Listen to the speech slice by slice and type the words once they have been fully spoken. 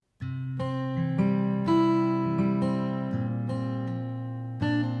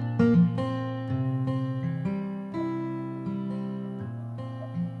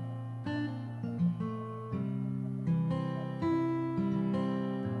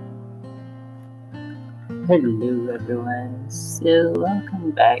Hello everyone. So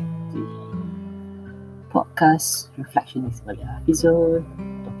welcome back to the podcast Reflections episode,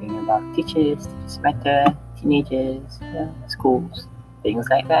 talking about teachers matter, teenagers, schools, things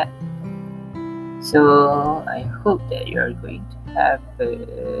like that. So I hope that you are going to have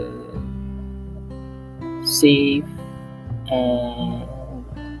a safe and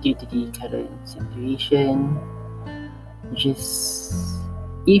due to the current situation. Just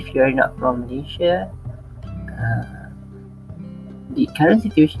if you're not from Malaysia, the current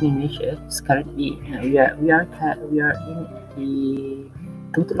situation in Malaysia is currently we are in the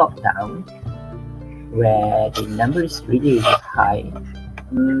total lockdown where the number is really high.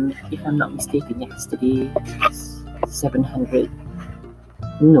 If I'm not mistaken, yesterday 7,000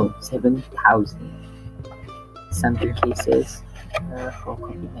 something cases for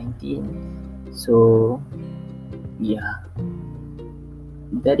COVID-19. So yeah,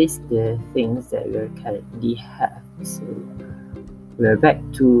 that is the things that we currently have. So we're back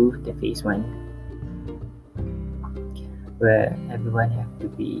to the phase 1 where everyone have to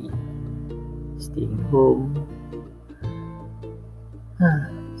be staying home.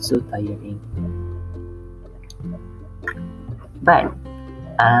 So tiring. But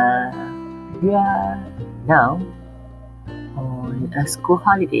we are now on a school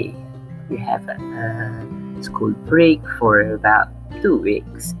holiday. We have a school break for about 2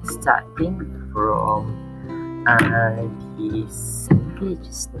 weeks, starting from the Sunday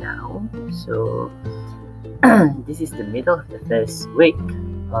just now. So this is the middle of the first week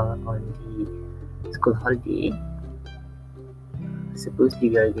on the school holiday. Supposedly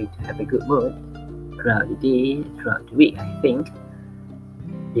we are going to have a good mood throughout the day, throughout the week, I think,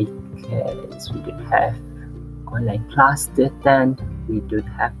 because we don't have online class to attend, we don't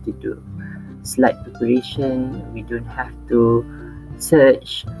have to do slide preparation, we don't have to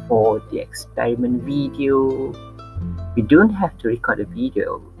search for the experiment video, we don't have to record a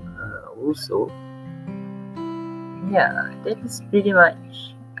video also. Yeah, that is pretty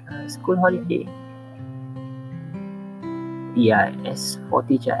much school holiday. Yeah, as for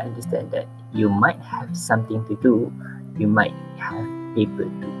teacher, I understand that you might have something to do, you might have paper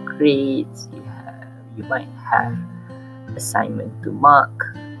to grade, you might have assignment to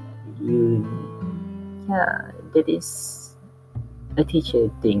mark. That is a teacher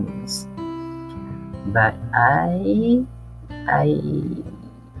things. But I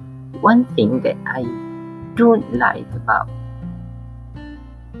one thing that I don't like about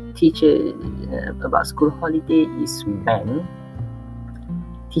teacher about school holiday is when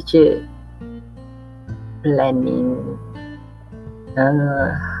teacher planning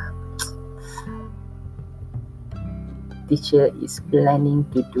teacher is planning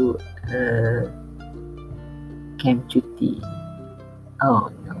to do camp cuti.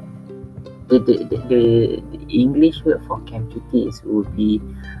 Oh no, the English word for camp cuti would be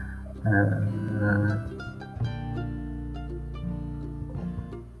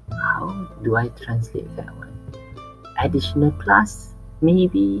how do I translate that one? Additional class,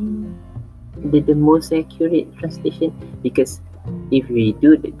 maybe the most accurate translation, because if we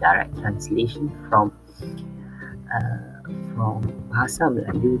do the direct translation from Bahasa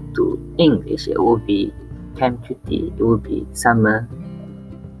Melayu to English, it will be camp cuti, it will be summer.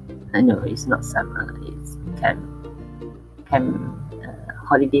 No, it's not summer, it's camp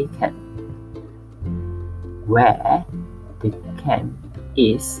holiday camp, where the camp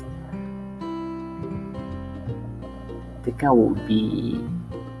is would be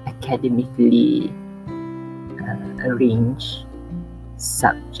academically arranged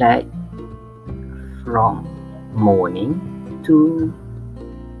subject from morning to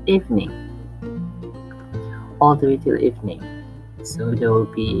evening, all the way till evening. So there will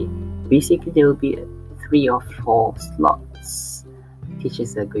be 3 or 4 slots.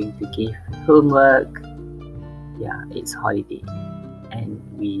 Teachers are going to give homework. Yeah, it's holiday and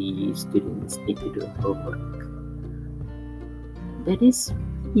we students need to do homework. That is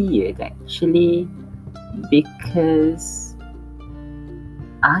weird actually, because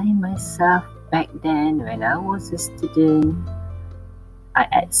I myself back then when I was a student, I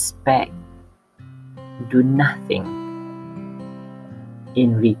expect do nothing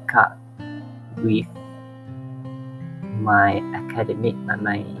in regard with my academic,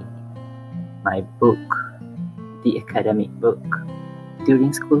 my book, the academic book.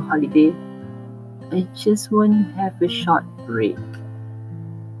 During school holiday, I just want to have a short break.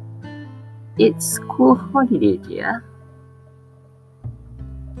 It's school holiday, dear.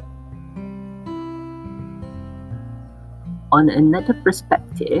 On another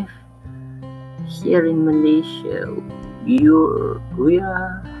perspective, here in Malaysia, we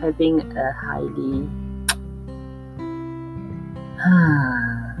are having a highly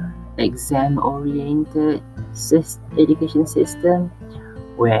exam-oriented education system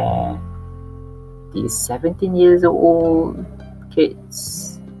where these 17 years old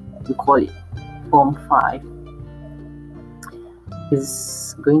kids, we call it Form 5,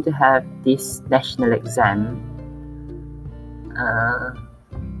 is going to have this national exam.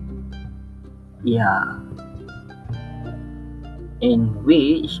 In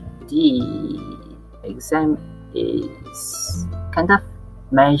which the exam is kind of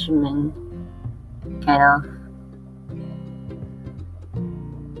measurement, kind of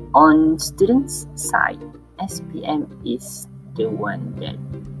on students' side. SPM is the one that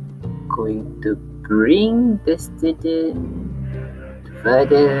going to bring the student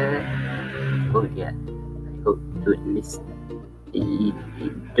further. Oh yeah, I hope you don't listen. You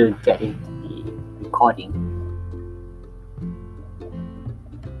don't get into the recording.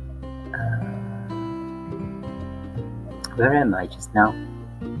 Where am I just now?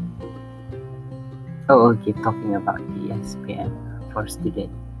 Oh, okay, talking about the SPM for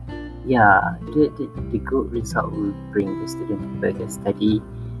student. Yeah, the good result will bring the student to further study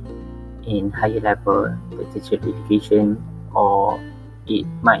in higher level, the tertiary education, or it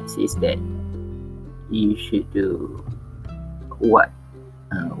might say that you should do what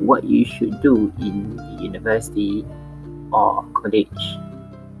you should do in the university or college.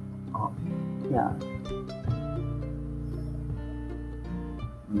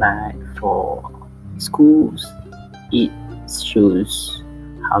 But for schools, it shows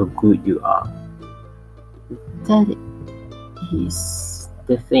how good you are. That is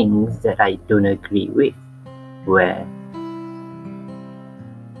the things that I don't agree with, where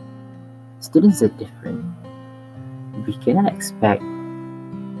students are different. We cannot expect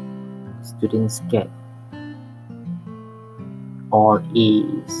students get all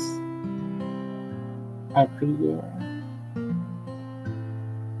A's every year.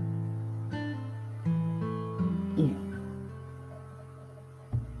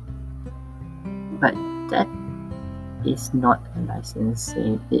 But that is not a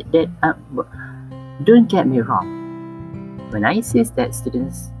licensing. Don't get me wrong. When I say that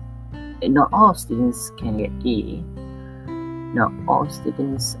not all students can get A, not all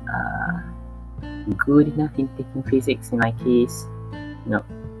students are good enough in taking physics. In my case, not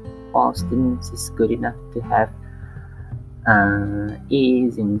all students is good enough to have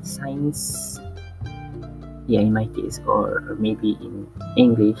A's in science. Yeah, in my case, or maybe in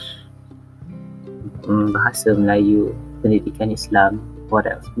English, Bahasa Melayu, Pendidikan Islam, what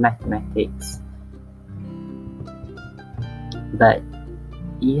else? Mathematics. But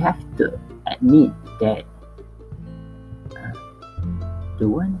you have to admit that the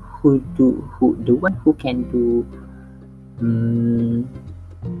one who can do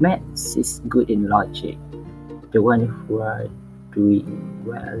maths is good in logic. The one who are doing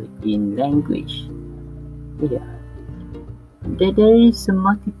well in language. Yeah. There is a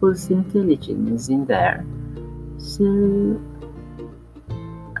multiple intelligence in there. So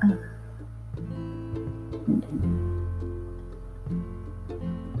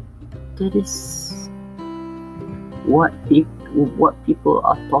that is what people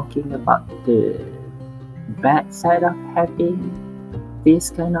are talking about, the bad side of having this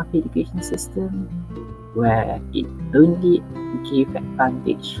kind of education system, where it only gives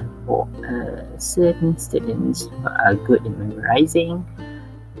advantage for certain students who are good in memorizing,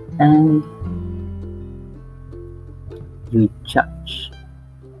 and you judge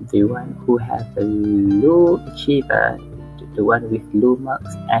the one who have a low achiever, the one with low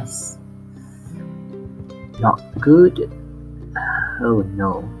marks, as not good. Oh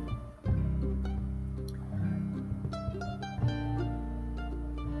no.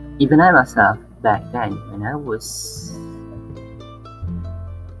 Even I myself, back then, when I was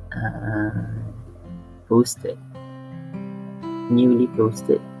newly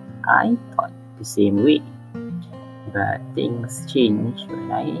posted, I thought the same way. But things changed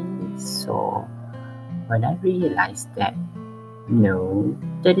when I realized that no,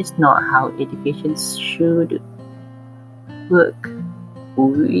 that is not how education should work.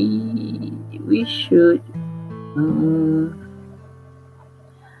 We should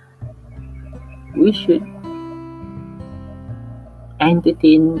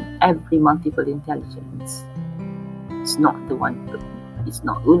entertain every multiple intelligence. It's not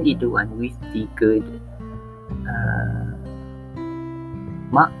only the one with the good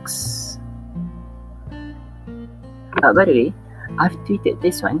marks. By the way, I've tweeted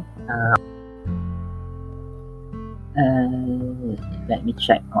this one. Let me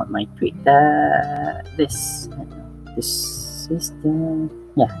check on my Twitter. This is the one.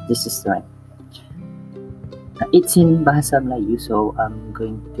 Yeah, this is the one. It's in Bahasa Melayu, so I'm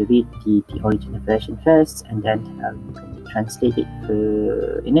going to read the original version first, and then I'm going to translate it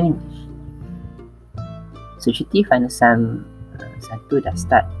in English. So cuti final SEM 1 dah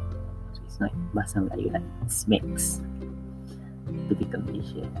start. So it's not Bahasa Melayu lah, it's mix. Typical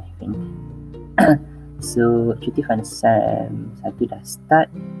Malaysia, I think. So cuti final SEM 1 dah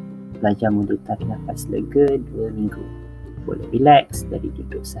start. Pelajar mula tarik nafas lega 2 minggu. Boleh relax dari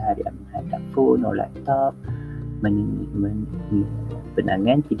duduk seharian menghadap phone atau laptop.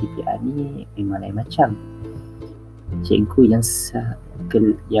 Penangan PDPR ni memang lain macam. Cikgu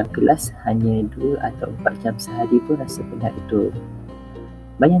yang kelas hanya 2 atau 4 jam sehari pun rasa penat betul.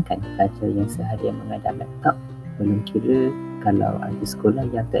 Bayangkan pelajar yang seharian menghadap laptop, belum kira kalau ada sekolah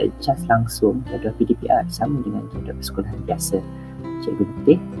yang ter-adjust langsung jadual PDPR sama dengan jadual persekolahan biasa. Cikgu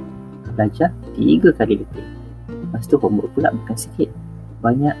letih, pelajar 3 kali letih. Lepas tu homework pula bukan sikit,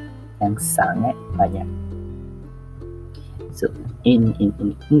 banyak, yang sangat banyak. So in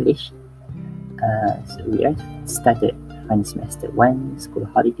English, so we have started final semester 1 school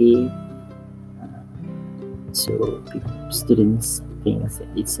holiday. So students think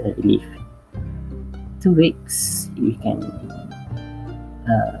it's a relief. 2 weeks you can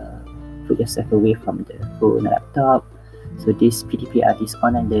put yourself away from the phone or laptop. So this PDPR, this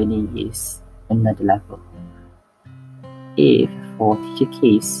online learning, is another level. If for teacher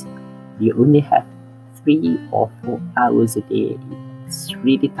case you only have 3 or 4 hours a day, it's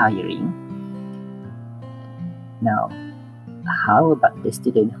really tiring. Now, how about the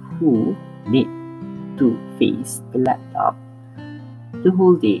student who need to face the laptop the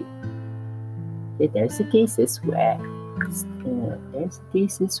whole day? There's cases where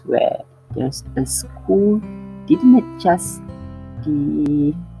there's a school didn't adjust the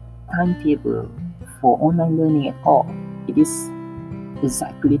timetable for online learning at all. It is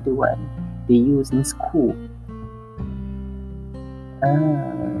exactly the one they use in school.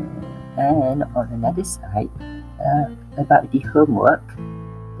 And on another side, about the homework,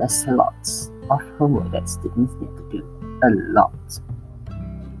 there's lots of homework that students need to do. A lot.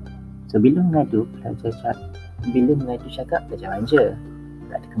 So bila mengadu cakap pelajar manja,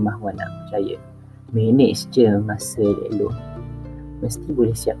 tak ada kemahuan nak percaya. Manage je masa elok. Mesti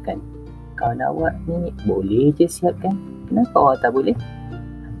boleh siapkan. Kawan awak ni boleh je siapkan. Kenapa awak tak boleh?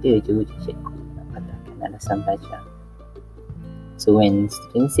 Ada je cikgu nak patahkan alasan belajar. So when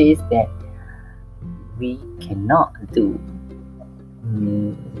student says that we cannot do,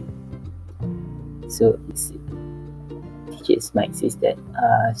 so teachers might say that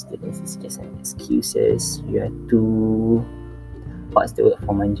students is just an excuses. You have to, what's the word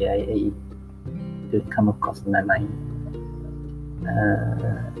for manja? To come across in my mind.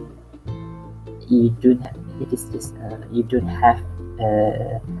 You don't have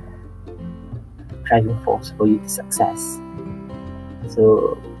a driving force for you to success.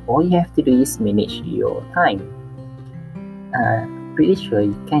 So all you have to do is manage your time. Pretty sure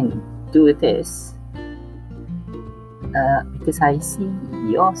you can do this because I see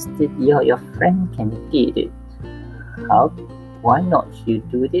your friend can do it. Why not you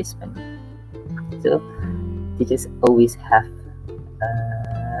do this one? So teachers always have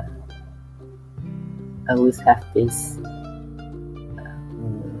this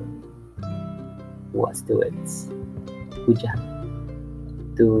what's the words, hujah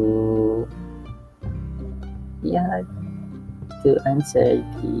to answer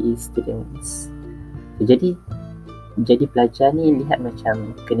the students. So, jadi pelajar ni lihat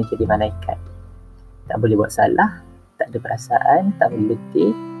macam kena jadi malaikat. Tak boleh buat salah, tak ada perasaan, tak boleh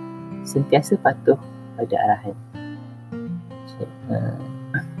letih, sentiasa patuh pada arahan.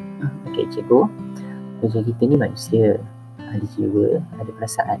 Okay, cikgu, pelajar kita ni manusia, ada jiwa, ada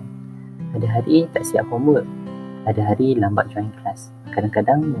perasaan. Ada hari tak siap homework, ada hari lambat join kelas,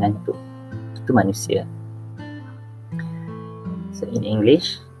 kadang-kadang mengantuk. Itu manusia. So in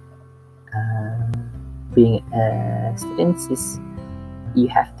English, being a student is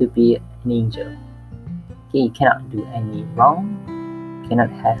you have to be an angel. Okay, you cannot do any wrong, cannot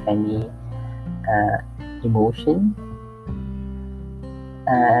have any emotion,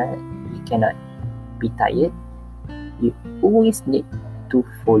 you cannot be tired. You always need to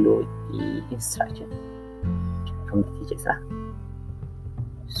follow the instruction from the teachers lah.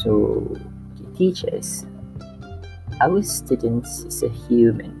 So the teachers, our students is a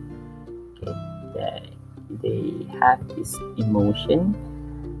human. Okay, they have this emotion.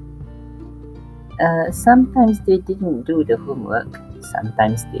 Sometimes they didn't do the homework.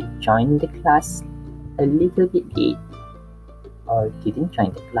 Sometimes they joined the class a little bit late or didn't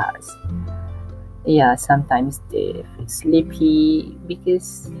join the class. Yeah, sometimes they feel sleepy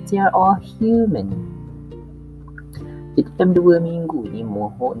because they are all human. Di dalam 2 minggu ni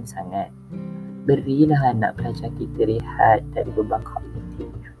mohon sangat, berilah anak pelajar kita rehat dari beban kognitif.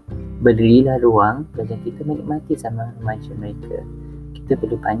 Berilah ruang pelajar kita menikmati zaman remaja mereka. Kita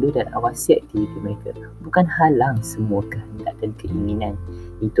perlu pandu dan awasi aktiviti mereka, bukan halang semua kehendak dan keinginan.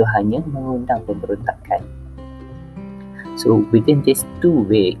 Itu hanya mengundang pemberontakan. So within these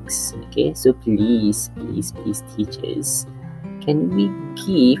 2 weeks, okay, so please teachers, can we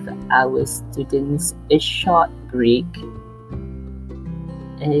give our students a short break?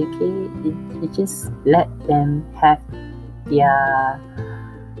 Okay, just let them have their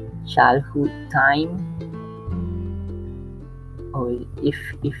childhood time. Or if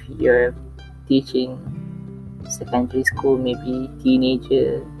you're teaching secondary school, maybe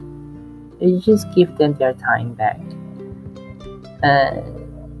teenager, you just give them their time back.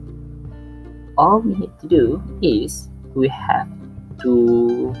 All we need to do is we have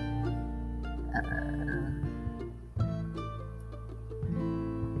to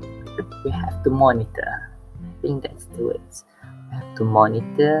monitor. I think that's the words. We have to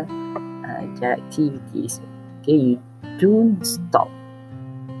monitor their activities. Okay, you don't stop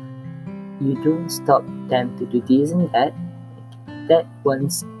them to do this and that. That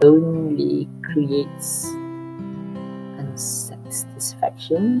once only creates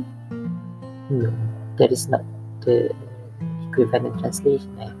unsatisfaction. No, that is not the equivalent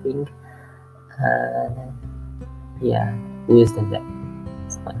translation, I think. Worse than that.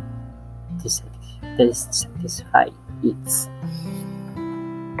 It's not dissatisfied. It's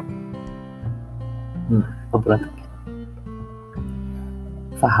pemberontakan.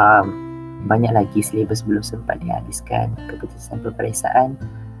 Faham, banyak lagi silibus belum sempat dihabiskan. Keputusan peperiksaan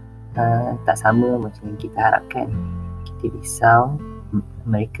tak sama macam yang kita harapkan. Kita risau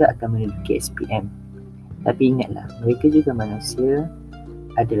mereka akan menduduki SPM. Tapi ingatlah, mereka juga manusia,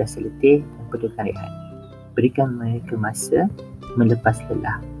 adalah seletih dan perlukan rehat. Berikan mereka masa melepas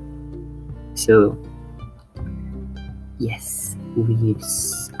lelah. So, yes,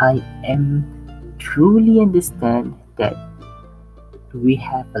 I am truly understand that we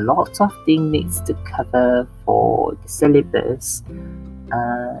have a lot of things needs to cover for the syllabus.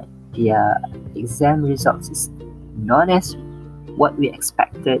 Their exam results is not as what we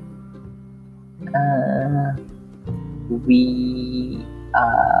expected. We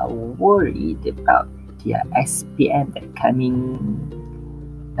are worried about their SPM that coming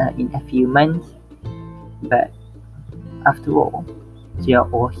in a few months, but after all, they are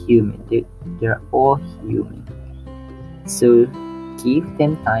all human. They're all human. So give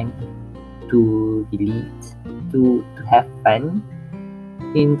them time to release, to have fun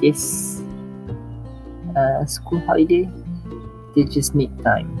in this school holiday. They just need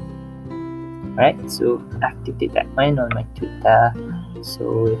time. Right? So activate that one on my Twitter.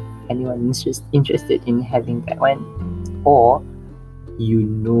 So if anyone is interested in having that one, or you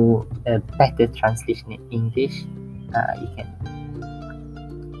know a better translation in English,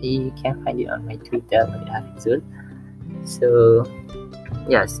 you can find it on my Twitter, Hafizul. So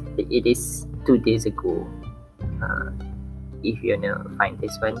yes, it is 2 days ago. If you wanna find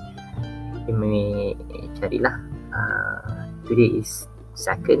this one, you may carilah. Today is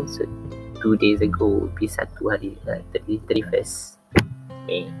 2nd, so 2 days ago would be 31st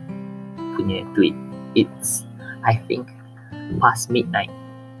May punya tweet. It's, I think, past midnight.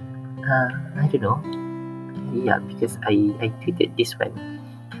 I don't know. Yeah, because I tweeted this one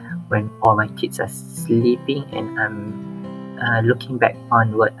when all my kids are sleeping and I'm looking back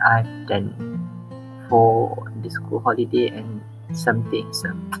on what I've done for the school holiday and some things.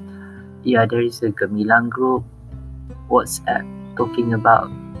 Yeah, there is a Gemilang group WhatsApp talking about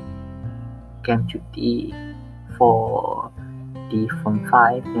camp cuti for the Form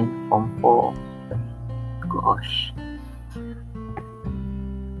 5 and Form 4. Gosh.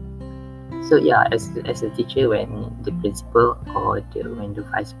 So yeah, as a teacher, when the principal or when the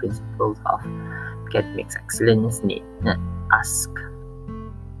vice principals of academics excellence need ask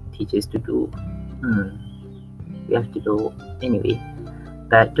teachers to do, we have to do anyway.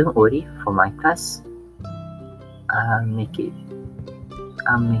 But don't worry, for my class, I'll make it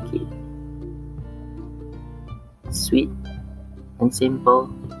sweet and simple.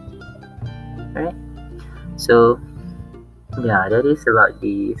 Right? So yeah, that is about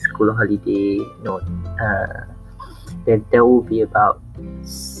the school holiday note. There will be about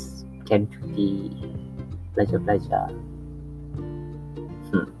camp cuti pelajar-pelajar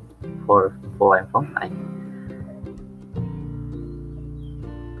for 4 and Form 5.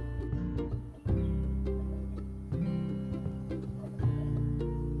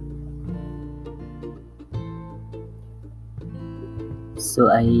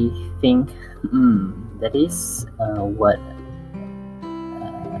 So I think that is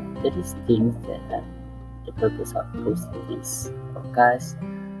things that the purpose of posting this podcast.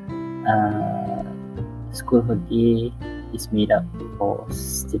 School holiday is made up for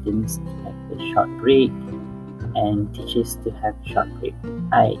students to have a short break and teachers to have a short break.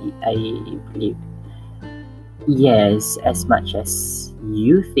 I believe, yes, as much as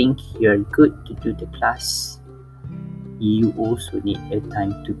you think you're good to do the class, you also need a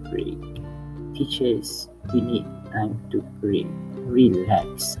time to break. Teachers, you need time to break.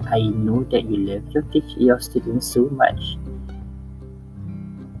 Relax. I know that you love your students so much.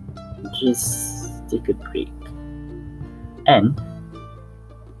 Just take a break. And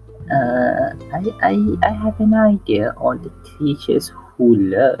I have an idea on the teachers who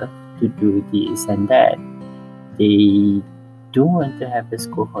love to do this and that. They don't want to have a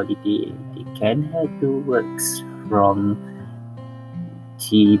school holiday. They can do works from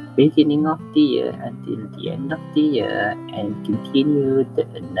the beginning of the year until the end of the year and continue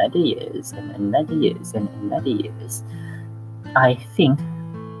another years and another years and another years. I think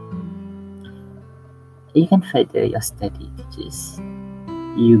you can further your study, teachers.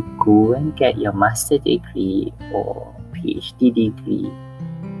 You go and get your master degree or PhD degree,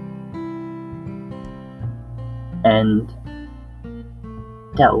 and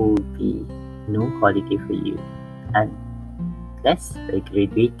that will be no holiday for you unless you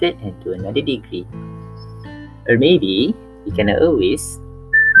graduated and do another degree. Or maybe you can always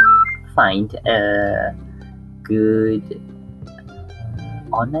find a good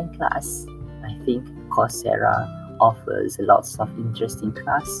online class. I think Coursera offers lots of interesting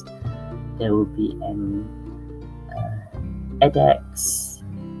class. There will be an edX,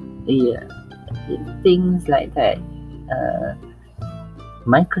 things like that.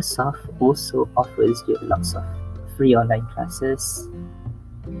 Microsoft also offers you lots of free online classes.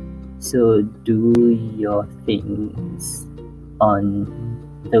 So do your things on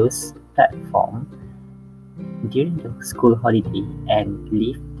those platforms during the school holiday and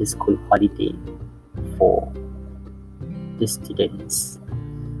leave the school holiday for the students.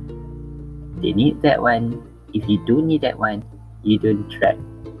 They need that one. If you don't need that one, you don't track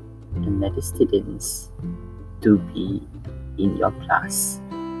another students to be in your class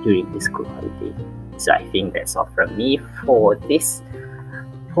during the school holiday. So I think that's all from me for this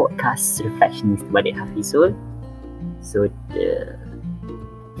podcast Reflections Balik Hafizul. So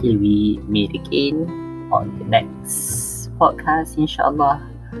till we meet again on the next podcast, inshallah.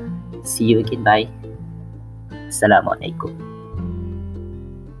 See you again. Bye. Assalamualaikum.